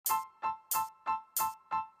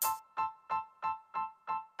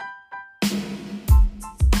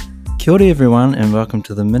Kia ora everyone, and welcome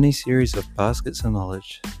to the mini-series of Baskets of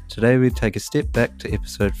Knowledge. Today we take a step back to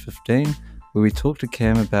episode 15, where we talk to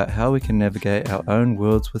Cam about how we can navigate our own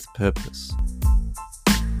worlds with purpose.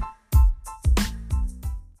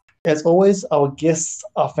 As always, our guests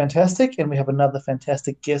are fantastic, and we have another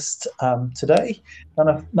fantastic guest today.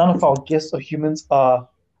 None of our guests or humans are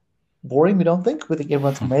boring, we don't think. We think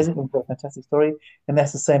everyone's amazing and we've got a fantastic story, and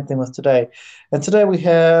that's the same thing with today. And today we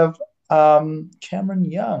have Cameron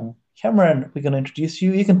Young. Cameron, we're going to introduce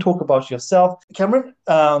you. You can talk about yourself. Cameron,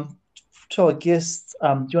 to our guests,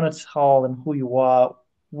 do you want to tell them who you are,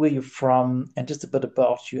 where you're from, and just a bit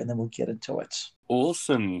about you, and then we'll get into it.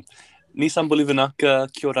 Awesome. Nissan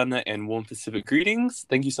Bolivanaka, kia orana, and warm Pacific greetings.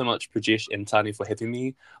 Thank you so much, Prajesh and Tani, for having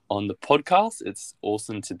me on the podcast. It's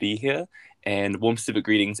awesome to be here. And warm Pacific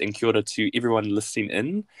greetings and kia ora to everyone listening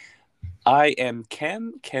in. I am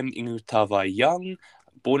Cam Ingutawa Young,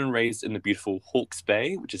 born and raised in the beautiful Hawke's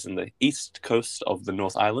Bay, which is in the east coast of the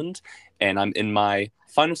North Island. And I'm in my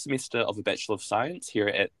final semester of a Bachelor of Science here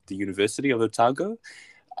at the University of Otago.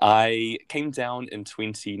 I came down in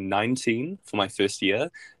 2019 for my first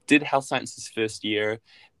year, did health sciences first year,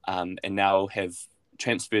 and now have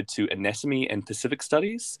transferred to anatomy and Pacific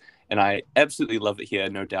studies. And I absolutely love it here.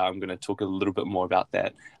 No doubt I'm going to talk a little bit more about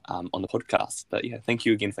that on the podcast. But yeah, thank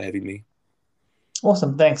you again for having me.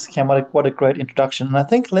 Awesome. Thanks, Cam. What a great introduction. And I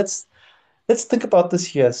think let's think about this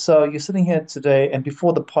here. So you're sitting here today, and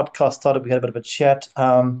before the podcast started, we had a bit of a chat.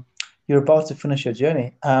 You're about to finish your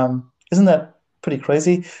journey. Isn't that pretty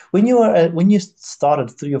crazy? When you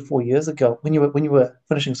started 3 or 4 years ago, when you were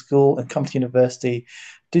finishing school and come to university,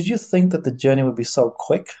 did you think that the journey would be so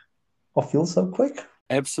quick or feel so quick?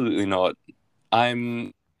 Absolutely not.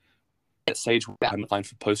 I'm at stage where I'm applying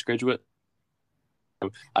for postgraduate.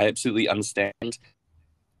 I absolutely understand what it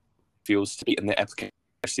feels to be in the application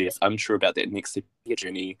process. I'm sure about that next step of your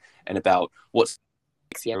journey and about what's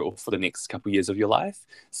next year or for the next couple of years of your life.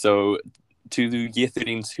 So to the year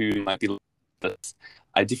 13s who might be this,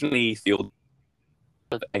 I definitely feel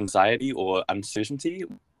anxiety or uncertainty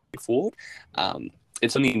before.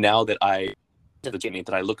 It's only now that I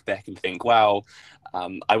look back and think, wow,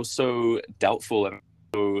 I was so doubtful and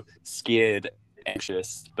so scared,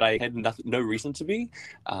 anxious, but I had no reason to be.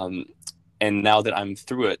 And now that I'm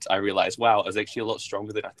through it, I realize, wow, I was actually a lot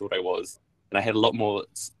stronger than I thought I was, and I had a lot more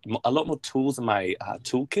tools in my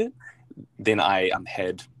toolkit than I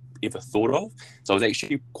had ever thought of. So I was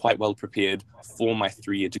actually quite well prepared for my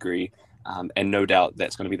 3-year degree, and no doubt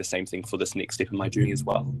that's going to be the same thing for this next step in my journey as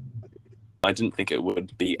well. I didn't think it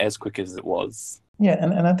would be as quick as it was. Yeah,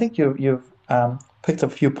 and I think you've picked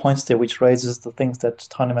up a few points there, which raises the things that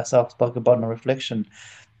Tony and myself spoke about in a reflection,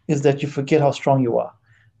 is that you forget how strong you are.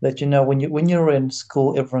 That, you know, when you're in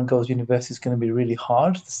school, everyone goes, university is going to be really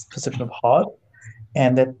hard, this perception of hard,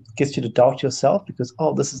 and that gets you to doubt yourself because,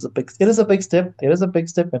 oh, it is a big step,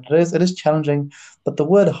 and it is challenging, but the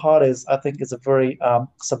word hard I think is a very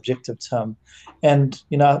subjective term. And,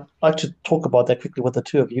 you know, I'd like to talk about that quickly with the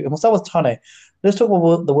two of you. And we'll start with Tane. Let's talk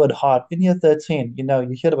about the word hard. In year 13, you know,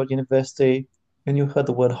 you heard about university, and you heard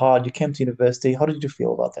the word hard, you came to university. How did you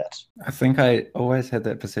feel about that? I think I always had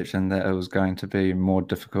that perception that it was going to be more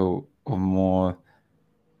difficult or more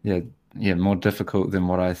difficult than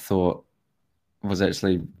what I thought was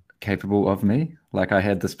actually capable of me. Like, I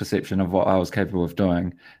had this perception of what I was capable of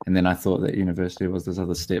doing, and then I thought that university was this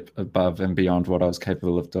other step above and beyond what I was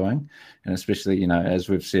capable of doing. And especially, you know, as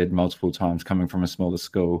we've said multiple times, coming from a smaller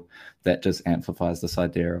school, that just amplifies this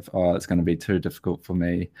idea of, oh, it's going to be too difficult for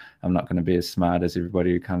me. I'm not going to be as smart as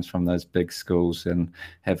everybody who comes from those big schools and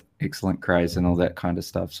have excellent grades and all that kind of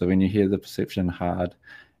stuff. So when you hear the perception hard,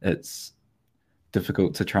 it's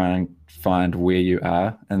difficult to try and find where you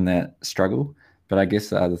are in that struggle. But I guess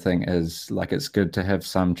the other thing is, like, it's good to have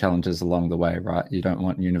some challenges along the way, right? You don't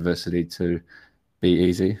want university to be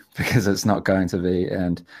easy because it's not going to be,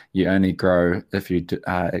 and you only grow if you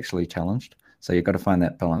are actually challenged. So you've got to find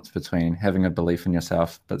that balance between having a belief in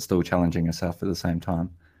yourself but still challenging yourself at the same time.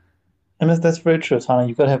 And that's very true, Tana.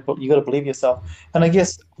 You got to believe yourself. And I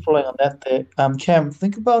guess following on that, there, Cam,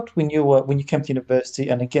 think about when you came to university,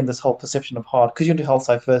 and again, this whole perception of hard, because you went to health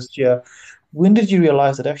sci first year. When did you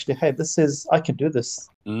realize that actually, hey, I can do this?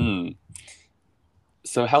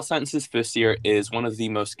 So health sciences first year is one of the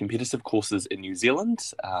most competitive courses in New Zealand.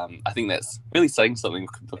 I think that's really saying something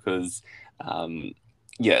because,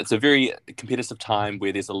 it's a very competitive time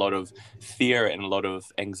where there's a lot of fear and a lot of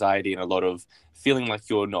anxiety and a lot of feeling like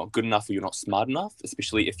you're not good enough or you're not smart enough,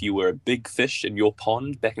 especially if you were a big fish in your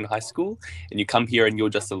pond back in high school and you come here and you're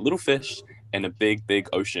just a little fish in a big, big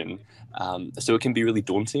ocean. So it can be really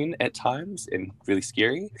daunting at times and really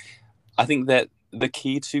scary. I think that the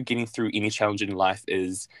key to getting through any challenge in life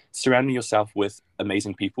is surrounding yourself with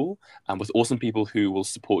amazing people, with awesome people who will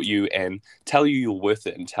support you and tell you you're worth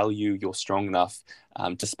it and tell you you're strong enough,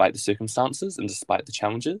 despite the circumstances and despite the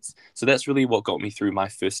challenges. So that's really what got me through my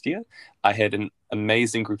first year. I had an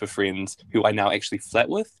amazing group of friends who I now actually flat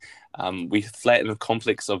with. We flat in a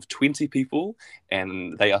complex of 20 people,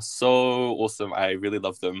 and they are so awesome. I really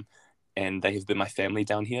love them, and they have been my family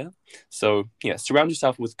down here. So yeah, surround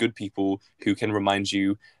yourself with good people who can remind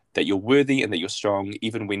you that you're worthy and that you're strong,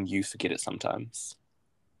 even when you forget it sometimes.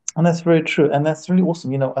 And that's very true. And that's really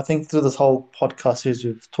awesome. I think through this whole podcast series,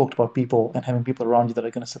 we've talked about people and having people around you that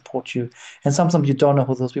are going to support you. And sometimes you don't know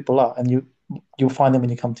who those people are, and you'll find them when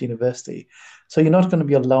you come to university. So you're not going to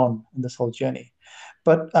be alone in this whole journey.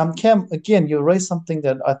 But Cam, again, you raised something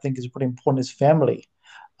that I think is pretty important, is family.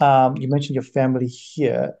 You mentioned your family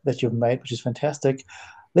here that you've made, which is fantastic.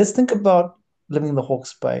 Let's think about living in the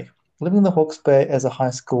Hawke's Bay. Living in the Hawke's Bay as a high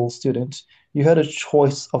school student, you had a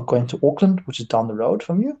choice of going to Auckland, which is down the road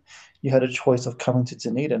from you. You had a choice of coming to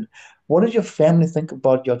Dunedin. What did your family think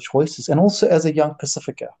about your choices? And also as a young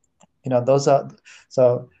Pacifica, those are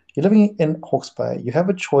so you're living in Hawke's Bay. You have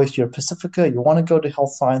a choice. You're a Pacifica. You want to go to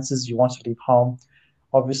health sciences. You want to leave home.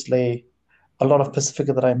 Obviously, a lot of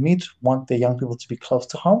Pacifica that I meet want their young people to be close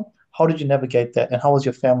to home. How did you navigate that? And how was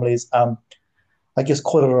your family's, I guess,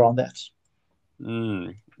 quarter around that?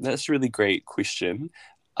 That's a really great question.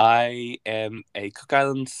 I am a Cook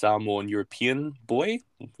Island Samoan European boy,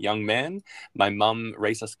 young man. My mum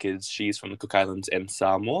raised us kids. She's from the Cook Islands and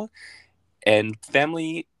Samoa. And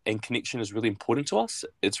family and connection is really important to us.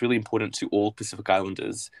 It's really important to all Pacific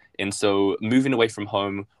Islanders. And so moving away from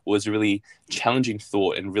home was a really challenging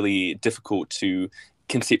thought and really difficult to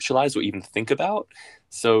conceptualize or even think about.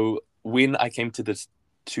 So when I came to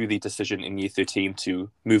the decision in year 13 to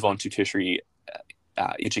move on to tertiary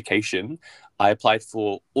education, I applied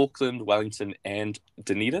for Auckland, Wellington, and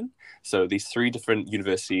Dunedin. So these 3 different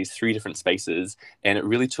universities, 3 different spaces. And it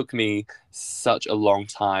really took me such a long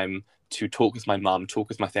time to talk with my mum, talk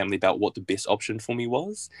with my family about what the best option for me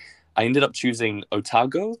was. I ended up choosing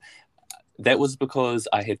Otago. That was because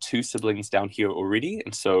I had 2 siblings down here already.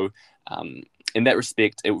 And so in that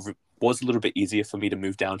respect, it was a little bit easier for me to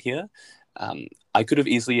move down here. I could have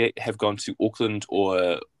easily have gone to Auckland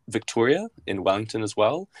or Victoria in Wellington as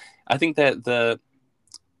well. I think that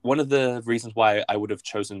one of the reasons why I would have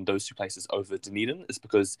chosen those 2 places over Dunedin is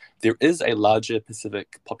because there is a larger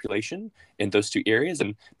Pacific population in those 2 areas,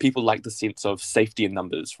 and people like the sense of safety in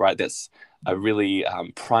numbers, right? That's a really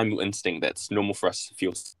primal instinct that's normal for us to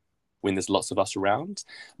feel when there's lots of us around.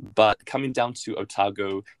 But coming down to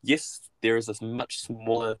Otago, yes, there is a much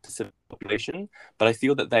smaller Pacific population, but I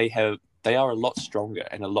feel that they are a lot stronger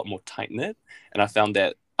and a lot more tight-knit. And I found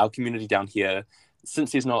that our community down here,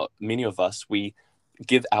 since there's not many of us, we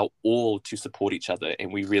give our all to support each other,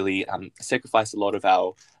 and we really sacrifice a lot of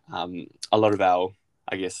our,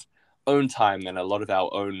 I guess, own time and a lot of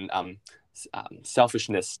our own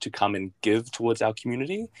selfishness to come and give towards our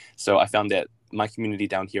community. So I found that my community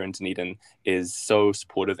down here in Dunedin is so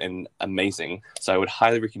supportive and amazing. So I would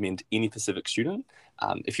highly recommend any Pacific student,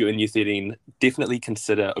 if you're in year 13, definitely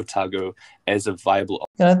consider Otago as a viable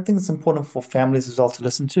option. And I think it's important for families as well to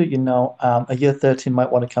listen to. A year 13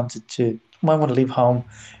 might want to might want to leave home,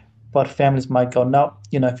 but families might go, no,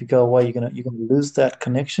 if you go away, you're gonna lose that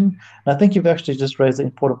connection. And I think you've actually just raised an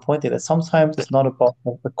important point there, that sometimes it's not about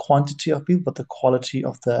the quantity of people, but the quality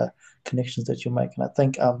of the connections that you make. And I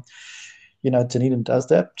think Dunedin does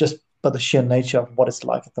that just by the sheer nature of what it's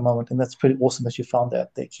like at the moment. And that's pretty awesome that you found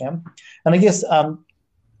that there, Cam. And I guess,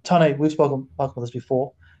 Tane, we've spoken about this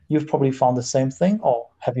before. You've probably found the same thing, or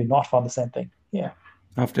have you not found the same thing? Yeah.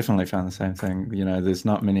 I've definitely found the same thing. There's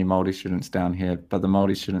not many Māori students down here, but the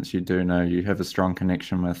Māori students you do know, you have a strong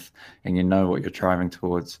connection with, and you know what you're driving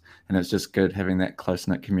towards. And it's just good having that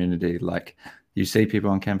close-knit community. Like, you see people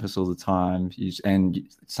on campus all the time, and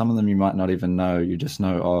some of them you might not even know, you just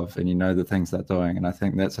know of, and you know the things they're doing. And I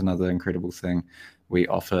think that's another incredible thing we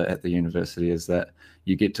offer at the university, is that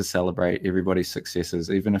you get to celebrate everybody's successes.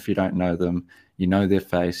 Even if you don't know them, you know their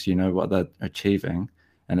face, you know what they're achieving.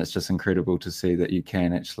 And it's just incredible to see that you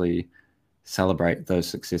can actually celebrate those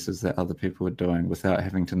successes that other people are doing without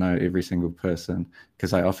having to know every single person.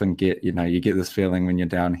 Because I often get, you get this feeling when you're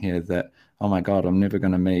down here that, oh my God, I'm never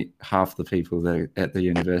going to meet half the people that are at the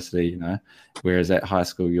university, whereas at high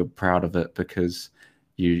school, you're proud of it because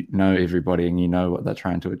you know everybody and you know what they're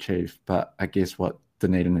trying to achieve. But I guess what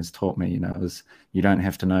Dunedin has taught me, is you don't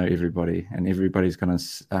have to know everybody, and everybody's going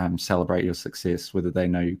to celebrate your success, whether they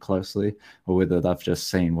know you closely or whether they've just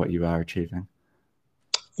seen what you are achieving.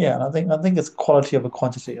 Yeah, and I think it's quality over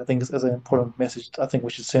quantity. I think it's an important message. I think we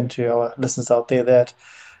should send to our listeners out there that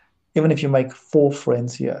even if you make four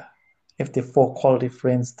friends here, if they're four quality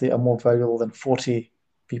friends, they are more valuable than 40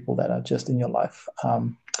 people that are just in your life.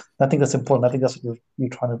 I think that's important. I think that's what you're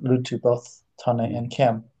trying to allude to, both Tana and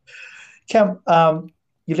Cam. Cam,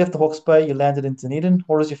 you left the Hawke's Bay, you landed in Dunedin.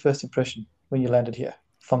 What was your first impression when you landed here?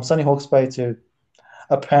 From sunny Hawke's Bay to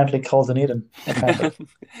apparently cold Dunedin, apparently.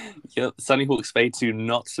 Yeah, sunny Hawke's Bay to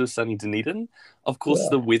not so sunny Dunedin. Of course, Yeah.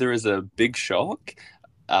 the weather is a big shock.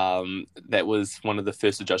 That was one of the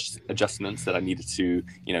first adjustments that I needed to,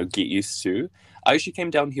 get used to. I actually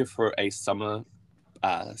came down here for a summer,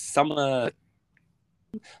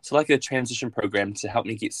 so like a transition program to help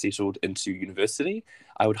me get settled into university.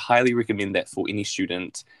 I would highly recommend that for any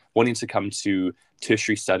student wanting to come to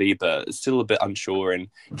tertiary study, but is still a bit unsure and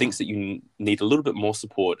thinks that you need a little bit more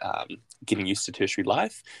support getting used to tertiary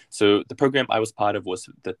life. So the program I was part of was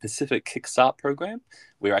the Pacific Kickstart program,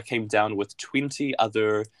 where I came down with 20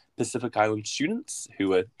 other Pacific Island students who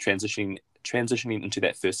were transitioning into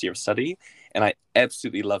that first year of study. And I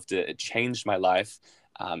absolutely loved it. It changed my life.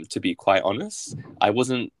 To be quite honest, I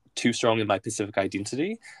wasn't too strong in my Pacific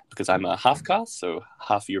identity because I'm a half caste, so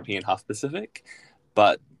half European, half Pacific.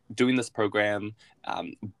 But doing this program,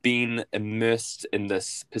 being immersed in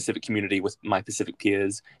this Pacific community with my Pacific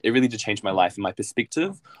peers, it really did change my life and my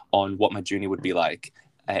perspective on what my journey would be like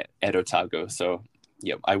at Otago. So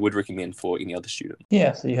yeah, I would recommend for any other student.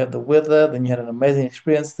 Yeah, so you had the weather, then you had an amazing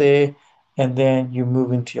experience there, and then you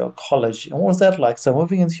move into your college. And what was that like? So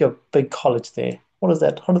moving into your big college there, what is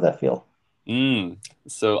that? How did that feel?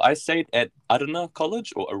 So I stayed at Arana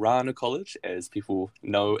College, or Arana College, as people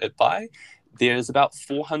know it by. There's about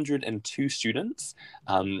 402 students.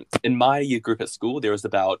 In my year group at school, there was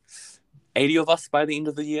about 80 of us by the end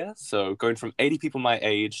of the year. So going from 80 people my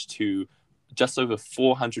age to just over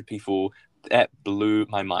 400 people, that blew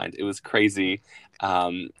my mind. It was crazy.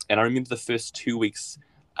 And I remember the first 2 weeks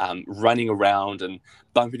running around and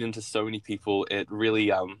bumping into so many people. It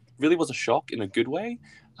really was a shock in a good way.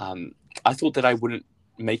 I thought that I wouldn't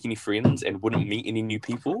make any friends and wouldn't meet any new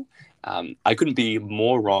people. I couldn't be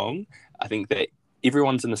more wrong. I think that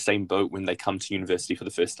everyone's in the same boat when they come to university for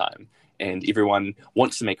the first time, and everyone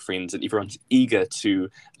wants to make friends, and everyone's eager to,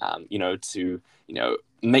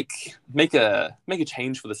 make a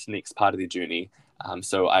change for this next part of their journey.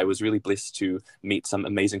 So I was really blessed to meet some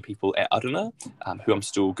amazing people at Arana, who I'm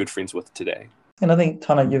still good friends with today. And I think,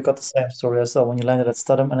 Tana, you've got the same story as well when you landed at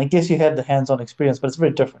Studham. And I guess you had the hands-on experience, but it's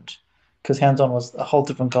very different because hands-on was a whole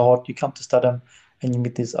different cohort. You come to Studham and you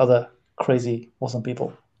meet these other crazy, awesome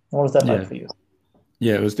people. What was that like Yeah. for you?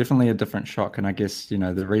 Yeah, it was definitely a different shock. And I guess,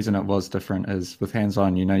 the reason it was different is with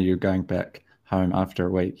hands-on, you're going back home after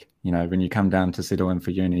a week. When you come down to settle in for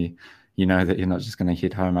uni, you know that you're not just going to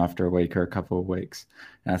head home after a week or a couple of weeks.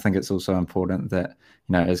 And I think it's also important that,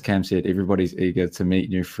 as Cam said, everybody's eager to meet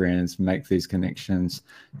new friends, make these connections,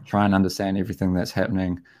 try and understand everything that's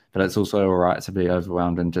happening. But it's also all right to be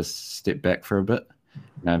overwhelmed and just step back for a bit,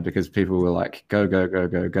 because people were like, go, go, go,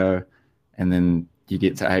 go, go. And then you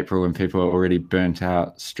get to April and people are already burnt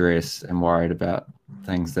out, stressed, and worried about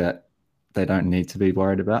things that they don't need to be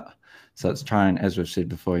worried about. So it's trying, as we've said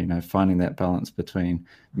before, finding that balance between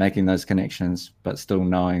making those connections, but still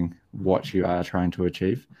knowing what you are trying to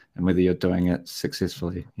achieve and whether you're doing it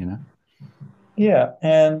successfully, Yeah,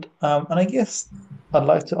 and I guess I'd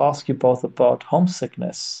like to ask you both about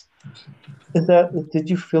homesickness. Did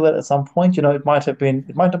you feel that at some point? It might have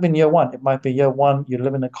been year one. It might be year one. You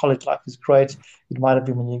live in a college life is great. It might have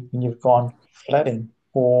been when you've gone flatting,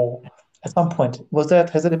 or at some point.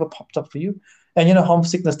 Has it ever popped up for you? And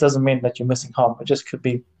homesickness doesn't mean that you're missing home. It just could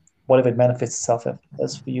be whatever it manifests itself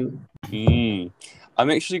as for you. I'm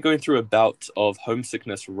actually going through a bout of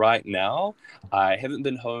homesickness right now. I haven't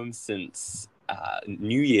been home since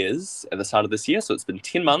New Year's at the start of this year, so it's been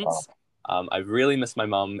 10 months. I've really missed my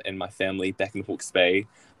mum and my family back in Hawke's Bay.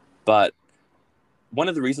 But one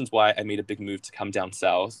of the reasons why I made a big move to come down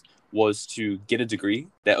south was to get a degree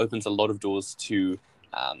that opens a lot of doors to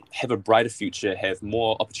have a brighter future, have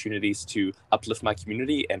more opportunities to uplift my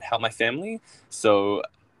community and help my family. So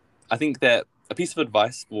I think that a piece of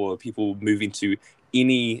advice for people moving to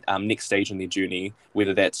any next stage in their journey,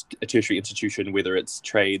 whether that's a tertiary institution, whether it's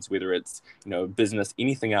trades, whether it's business,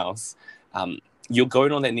 anything else, you're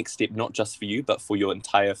going on that next step not just for you, but for your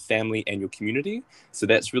entire family and your community. So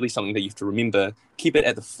that's really something that you have to remember. Keep it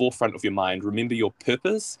at the forefront of your mind. Remember your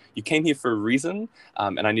purpose. You came here for a reason,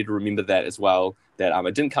 and I need to remember that as well. That I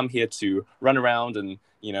didn't come here to run around and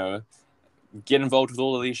get involved with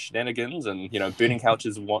all of these shenanigans and burning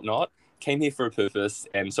couches and whatnot. came here for a purpose,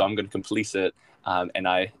 and so I'm going to complete it. And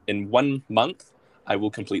in 1 month, I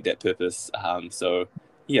will complete that purpose. So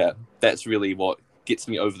yeah, that's really what gets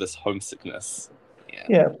me over this homesickness.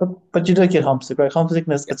 Yeah, but you don't get homesick, right?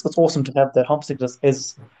 Homesickness, it's awesome to have that. Homesickness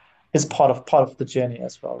is part of the journey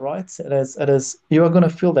as well, right? It is you are going to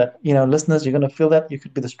feel that, listeners, you're going to feel that. You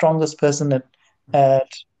could be the strongest person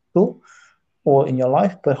at school or in your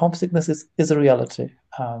life, but homesickness is a reality.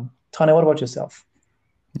 Tanya, what about yourself?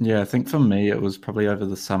 Yeah, I think for me it was probably over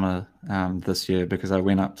the summer this year because I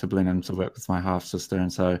went up to Blenheim to work with my half sister,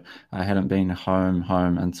 and so I hadn't been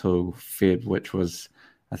home until Feb, which was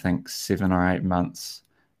I think 7 or 8 months.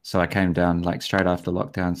 So I came down like straight after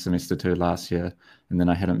lockdown semester two last year, and then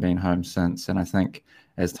I hadn't been home since. And I think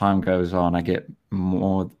as time goes on, I get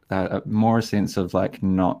more a sense of like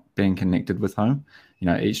not being connected with home.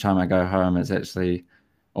 Each time I go home, it's actually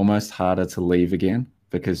almost harder to leave again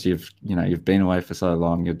because you've been away for so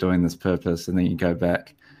long, you're doing this purpose, and then you go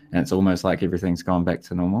back, and it's almost like everything's gone back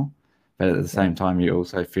to normal. But at the same time, you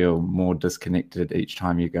also feel more disconnected each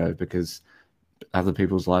time you go because other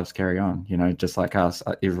people's lives carry on. Just like us,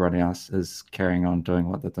 everyone else is carrying on doing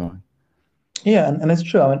what they're doing. Yeah, and it's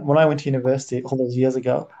true. I mean, when I went to university all those years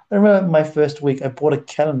ago, I remember my first week, I bought a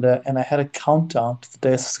calendar and I had a countdown to the day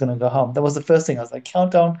I was going to go home. That was the first thing. I was like,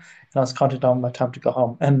 countdown, and I was counting down my time to go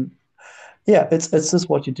home. And yeah, it's just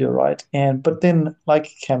what you do, right? But then,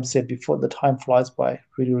 like Cam said before, the time flies by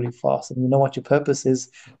really, really fast. And you know what your purpose is,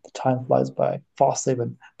 the time flies by fast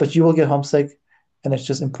even. But you will get homesick, and it's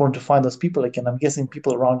just important to find those people again. I'm guessing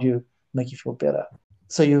people around you make you feel better.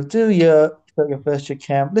 So you do your first year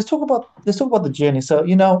camp. Let's talk about the journey. So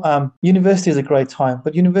university is a great time,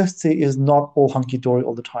 but university is not all hunky dory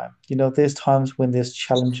all the time. There's times when there's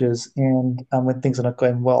challenges and when things are not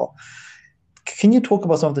going well. Can you talk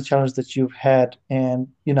about some of the challenges that you've had and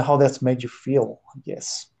how that's made you feel?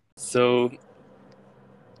 Yes. So,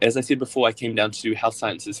 as I said before, I came down to health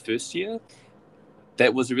sciences first year.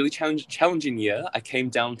 That was a really challenging year. I came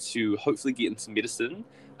down to hopefully get into medicine,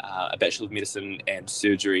 a Bachelor of Medicine and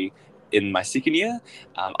Surgery in my second year.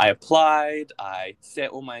 I applied, I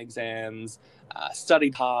sat all my exams,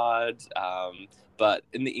 studied hard, but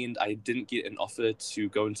in the end, I didn't get an offer to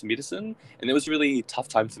go into medicine, and it was a really tough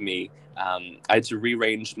time for me. I had to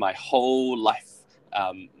rearrange my whole life,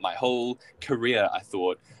 my whole career, I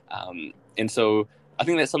thought. And so I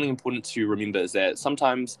think that's something important to remember is that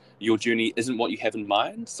sometimes your journey isn't what you have in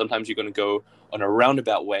mind. Sometimes you're going to go on a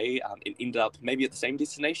roundabout way and end up maybe at the same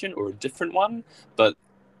destination or a different one, but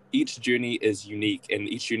each journey is unique and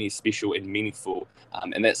each journey is special and meaningful.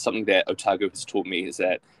 And that's something that Otago has taught me is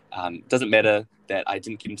that it doesn't matter that I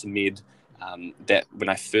didn't get into med, that when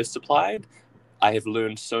I first applied, I have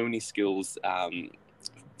learned so many skills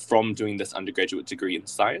from doing this undergraduate degree in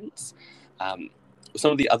science.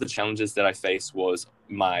 Some of the other challenges that I faced was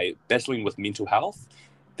my battling with mental health.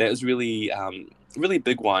 That was really a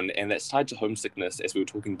big one, and that's tied to homesickness, as we were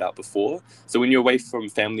talking about before. So when you're away from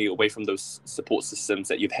family, away from those support systems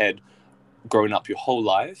that you've had growing up your whole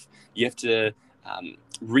life, you have to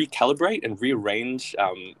recalibrate and rearrange,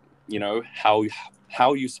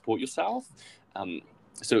 how you support yourself.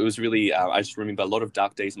 So it was really, I just remember a lot of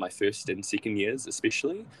dark days in my first and second years,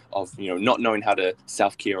 especially, of not knowing how to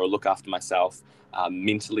self-care or look after myself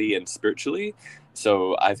mentally and spiritually.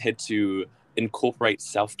 So I've had to incorporate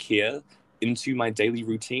self-care into my daily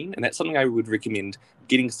routine, and that's something I would recommend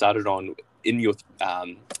getting started on in your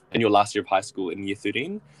last year of high school in year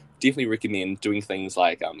 13. Definitely recommend doing things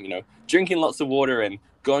like drinking lots of water and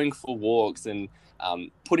going for walks and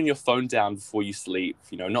putting your phone down before you sleep,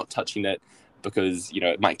 not touching it because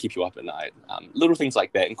it might keep you up at night. Little things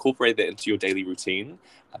like that, incorporate that into your daily routine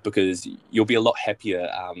because you'll be a lot happier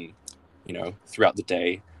throughout the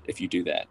day if you do that.